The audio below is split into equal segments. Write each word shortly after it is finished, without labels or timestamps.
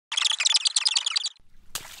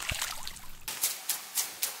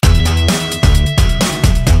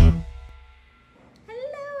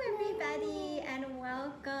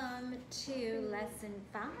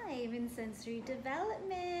sensory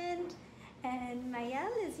development. And Mayel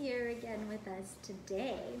is here again with us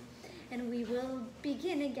today. And we will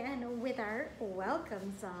begin again with our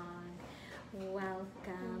welcome song.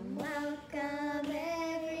 Welcome, welcome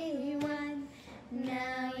everyone.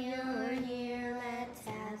 Now you're here, let's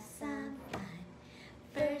have some fun.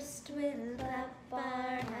 First we'll clap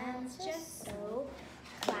our hands just so.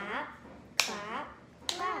 Clap, clap,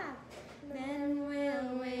 clap. Then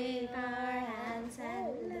we'll wave our hands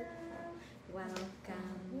hello.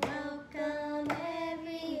 Welcome, welcome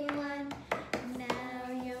everyone.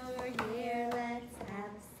 Now you're here, let's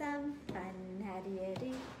have some fun. How do you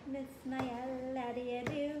do, Miss Mayel? How do you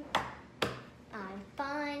do? I'm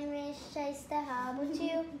fine, Miss Shyster. How about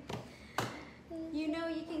you? You know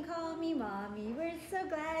you can call me Mommy. We're so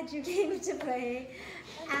glad you came to play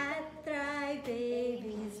at Thrive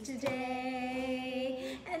Babies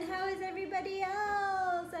today. And how is everybody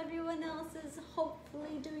else? Everyone else is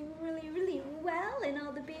hopefully doing really, really well, and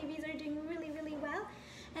all the babies are doing really, really well.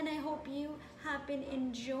 And I hope you have been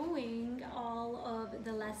enjoying all of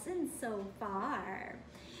the lessons so far.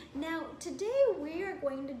 Now, today we are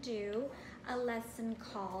going to do a lesson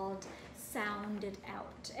called Sound It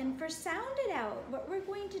Out. And for Sound It Out, what we're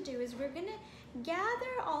going to do is we're going to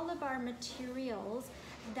gather all of our materials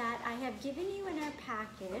that I have given you in our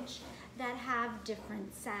package that have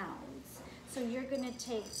different sounds. So you're going to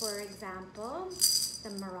take, for example, the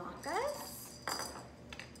maracas.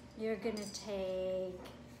 You're going to take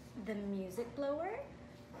the music blower.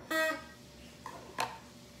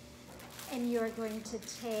 And you're going to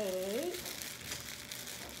take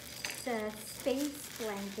the space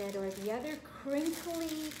blanket or the other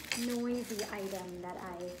crinkly, noisy item that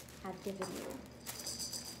I have given you.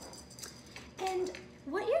 And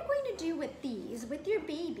what you're going to do with these, with your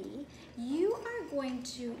baby, you are going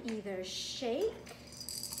to either shake,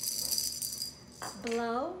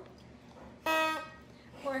 blow,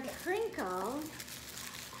 or crinkle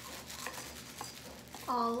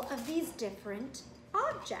all of these different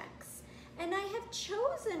objects. And I have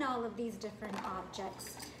chosen all of these different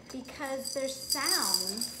objects because their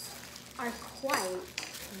sounds are quite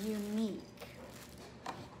unique.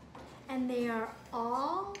 And they are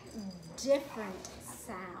all different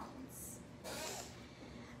sounds.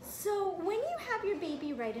 So when you have your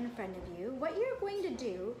baby right in front of you, what you're going to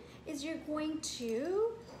do is you're going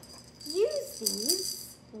to use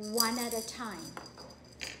these one at a time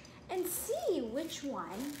and see which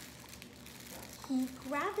one he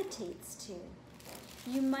gravitates to.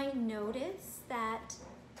 You might notice that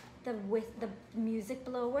the music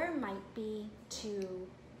blower might be too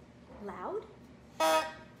loud,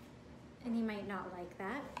 and he might not like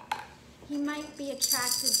that. He might be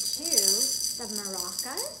attracted to the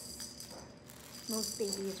maracas. Most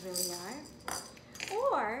babies really are.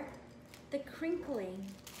 Or the crinkling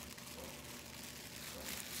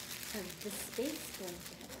of the space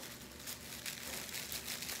blanket,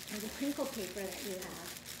 or the crinkle paper that you have.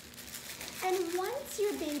 And once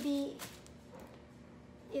your baby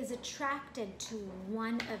is attracted to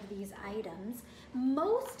one of these items,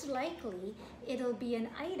 most likely it'll be an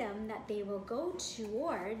item that they will go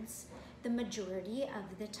towards the majority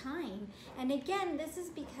of the time. And again, this is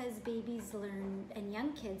because babies learn and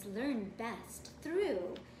young kids learn best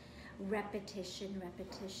through repetition,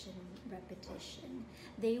 repetition, repetition.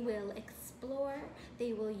 They will explore,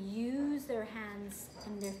 they will use their hands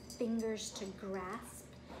and their fingers to grasp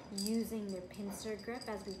using their pincer grip,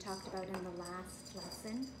 as we talked about in the last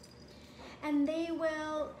lesson. And they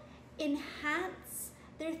will enhance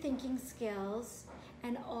their thinking skills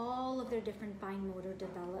and all of their different fine motor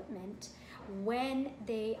development when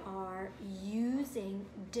they are using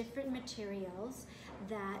different materials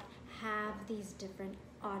that have these different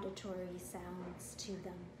auditory sounds to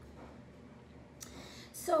them.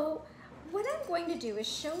 So what I'm going to do is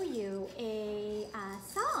show you a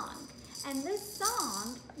song. And this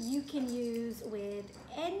song you can use with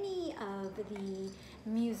any of the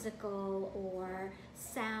musical or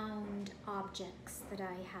sound objects that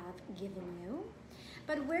I have given you.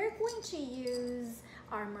 But we're going to use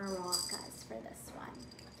our maracas for this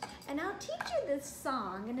one. And I'll teach you this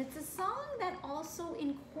song, and it's a song that also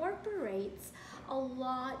incorporates a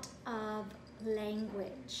lot of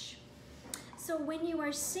language. So when you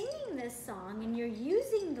are singing this song and you're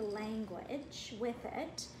using the language with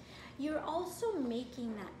it, you're also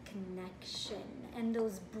making that connection, and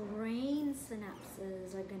those brain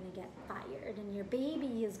synapses are going to get fired, and your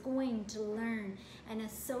baby is going to learn and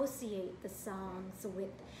associate the songs with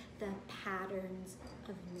the patterns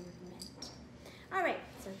of movement. All right,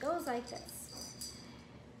 so it goes like this.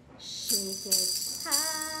 Shake it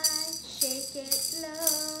high, shake it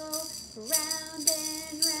low, round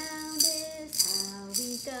and round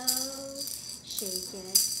Shake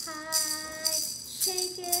it high,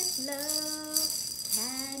 shake it low.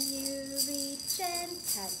 Can you reach and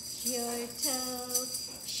touch your toe?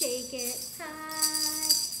 Shake it high,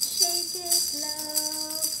 shake it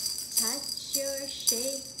low. Touch your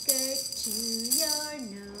shaker to your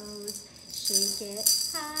nose. Shake it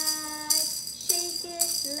high, shake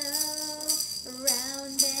it low.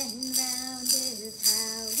 Round and round is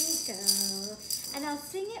how we go. And I'll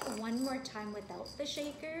sing it one more time without the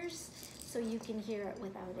shakers so you can hear it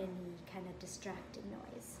without any kind of distracting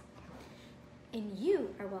noise. And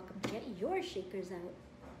you are welcome to get your shakers out.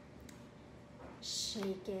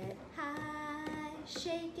 Shake it high,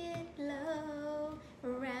 shake it low.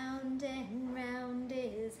 Round and round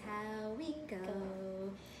is how we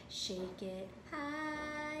go. Shake it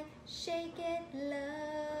high, shake it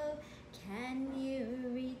low. Can you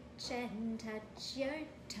reach and touch your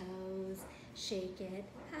toes? Shake it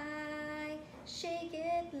high, shake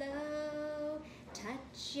it low.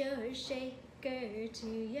 Touch your shaker to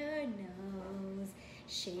your nose.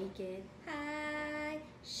 Shake it high,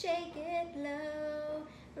 shake it low.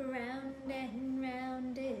 Round and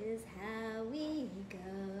round is how we go.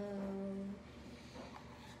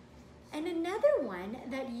 And another one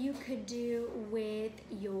that you could do with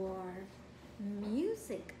your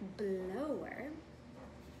music blower,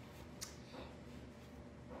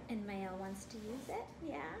 and Mael wants to use it,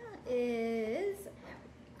 yeah, is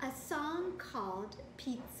a song called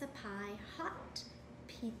Pizza Pie Hot,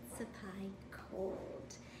 Pizza Pie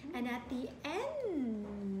Cold. And at the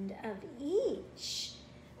end of each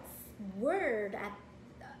word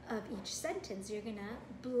of each sentence, you're gonna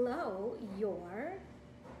blow your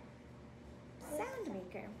sound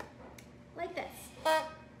maker like this.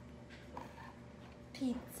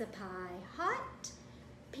 Pizza pie hot,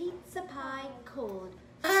 pizza pie cold.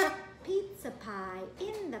 Pizza pie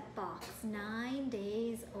in the box, 9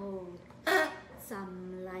 days old.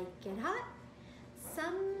 Some like it hot,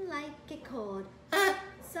 some like it cold.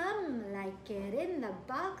 Some like it in the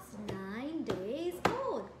box, 9 days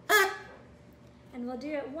old. And we'll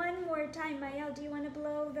do it one more time. Mael, do you want to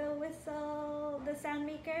blow the whistle, the sound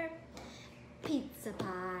maker? Pizza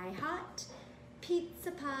pie hot,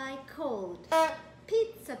 pizza pie cold.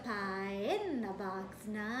 Pizza pie in the box,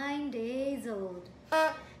 9 days old.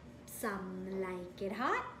 Some like it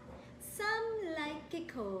hot, some like it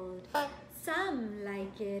cold. Some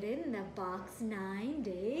like it in the box, 9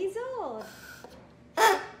 days old.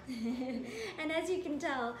 And as you can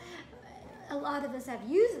tell, a lot of us have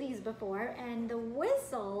used these before, and the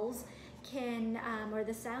whistles can, or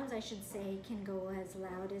the sounds I should say, can go as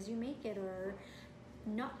loud as you make it, or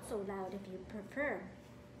not so loud if you prefer.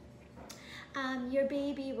 Your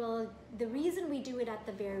baby will, the reason we do it at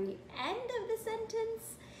the very end of the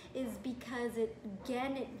sentence is because it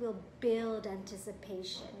will build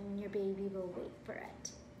anticipation, and your baby will wait for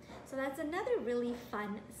it. So that's another really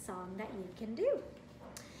fun song that you can do.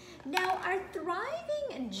 Now, our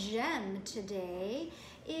thriving gem today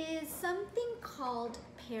is something called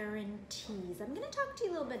parentese. I'm going to talk to you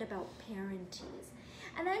a little bit about parentese.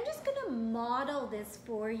 And I'm just going to model this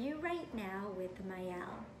for you right now with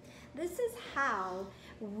Mael. This is how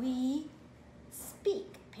we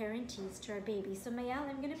speak parentese to our baby. So Mael,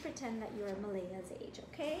 I'm going to pretend that you're Malaya's age,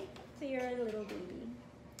 okay? So you're a little baby.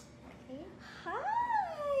 Okay. Hi!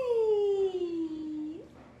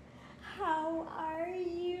 How are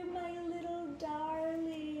you, my little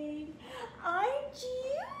darling? Aren't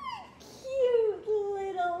you a cute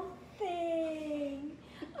little thing?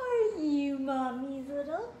 Are you Mommy's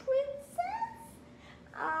little princess?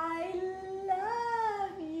 I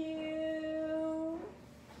love you.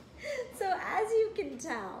 So as you can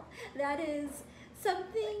tell, that is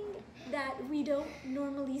something that we don't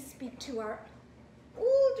normally speak to our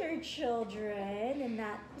older children in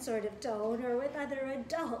that sort of tone or with other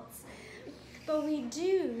adults. But we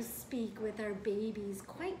do speak with our babies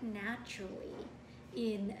quite naturally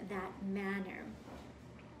in that manner.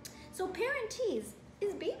 So parentese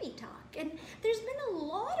is baby talk, and there's been a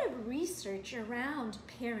lot of research around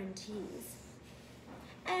parentese.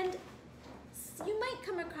 And you might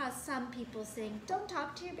come across some people saying, don't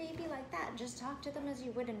talk to your baby like that, just talk to them as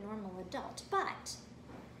you would a normal adult. But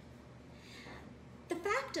the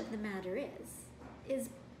fact of the matter is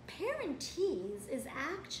parentese is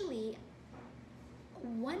actually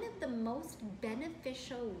one of the most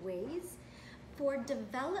beneficial ways for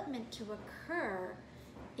development to occur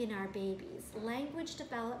in our babies. Language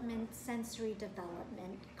development, sensory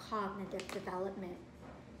development, cognitive development.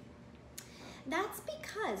 That's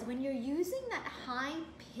because when you're using that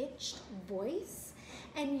high-pitched voice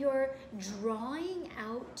and you're drawing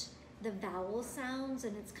out the vowel sounds,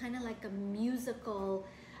 and it's kind of like a musical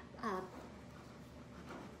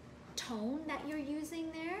that you're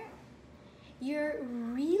using there, you're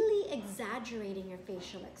really exaggerating your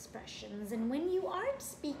facial expressions. And when you aren't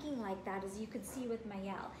speaking like that, as you could see with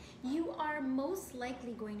Mayel, you are most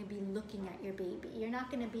likely going to be looking at your baby. You're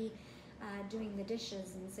not going to be doing the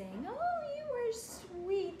dishes and saying, oh, you are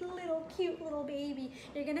sweet little cute little baby.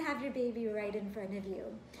 You're going to have your baby right in front of you.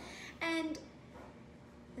 And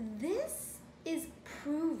this is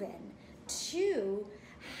proven to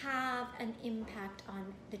have an impact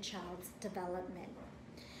on the child's development.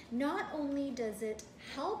 Not only does it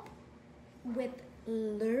help with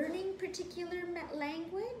learning particular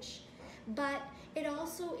language, but it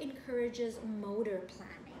also encourages motor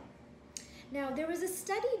planning. Now, there was a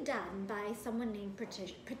study done by someone named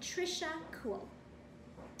Patricia Kuhl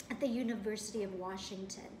at the University of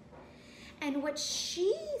Washington. And what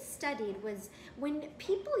she studied was when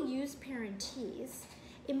people use parentees,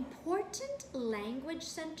 important language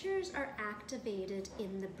centers are activated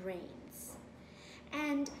in the brains.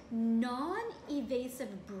 And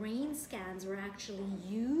non-invasive brain scans were actually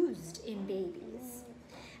used in babies.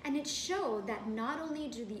 And it showed that not only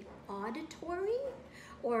do the auditory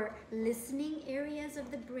or listening areas of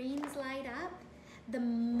the brains light up, the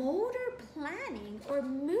motor planning or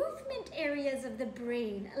movement areas of the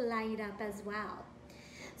brain light up as well.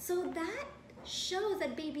 So that shows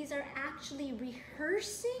that babies are actually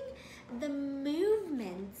rehearsing the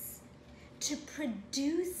movements to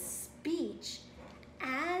produce speech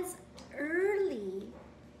as early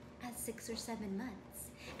as 6 or 7 months.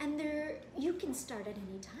 And you can start at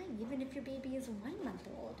any time, even if your baby is 1 month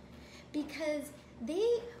old, because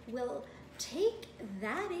they will take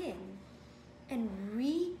that in and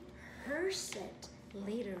rehearse it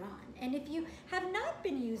later on. And if you have not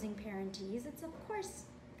been using parentees, it's of course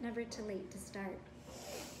never too late to start.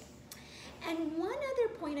 And one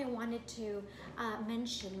other point I wanted to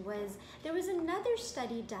mention was there was another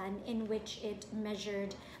study done in which it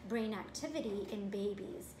measured brain activity in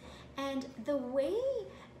babies. And the way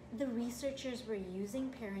the researchers were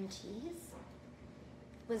using parentees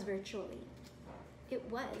was virtually. It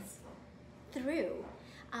was through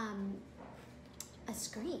a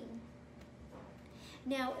screen.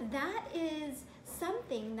 Now, that is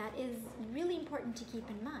something that is really important to keep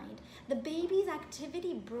in mind. The baby's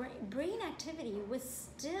activity, brain activity, was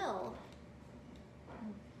still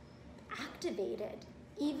activated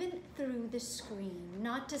even through the screen.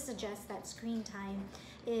 Not to suggest that screen time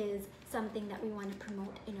is something that we want to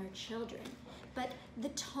promote in our children, but the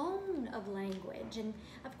tone of language, and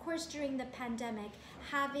of course during the pandemic,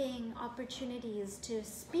 having opportunities to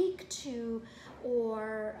speak to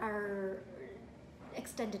or our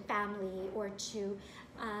extended family or to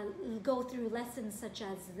go through lessons such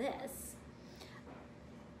as this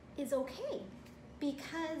is okay,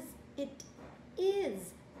 because it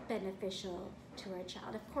is beneficial to our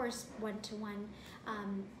child. Of course, one-to-one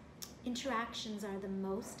interactions are the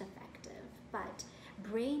most effective, but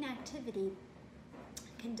brain activity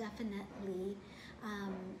can definitely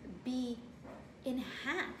be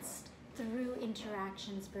enhanced through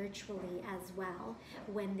interactions virtually as well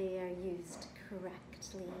when they are used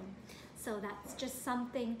correctly. So that's just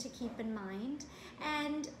something to keep in mind,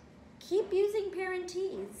 and keep using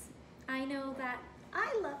parentees. I know that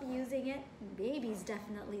I love using it, babies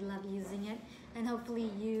definitely love using it, and hopefully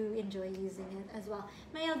you enjoy using it as well.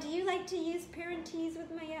 Mayel, do you like to use parentees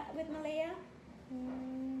with Malaya?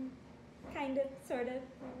 Kind of, sort of.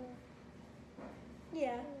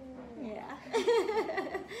 Yeah. Yeah.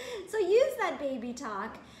 So use that baby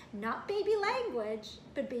talk, not baby language,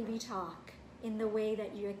 but baby talk, in the way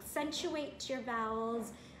that you accentuate your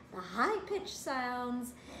vowels, the high-pitched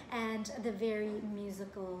sounds, and the very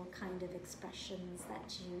musical kind of expressions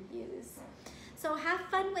that you use. So have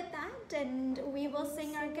fun with that, and we will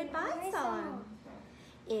sing our goodbye song.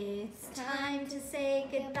 It's time to say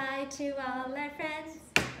goodbye to all our friends.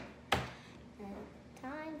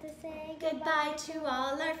 Time to say Goodbye to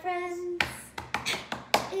all our friends.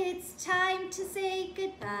 It's time to say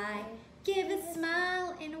goodbye. Give a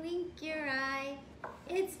smile and wink your eye.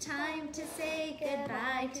 It's time to say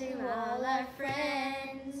goodbye to all our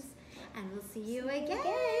friends. And we'll see you again.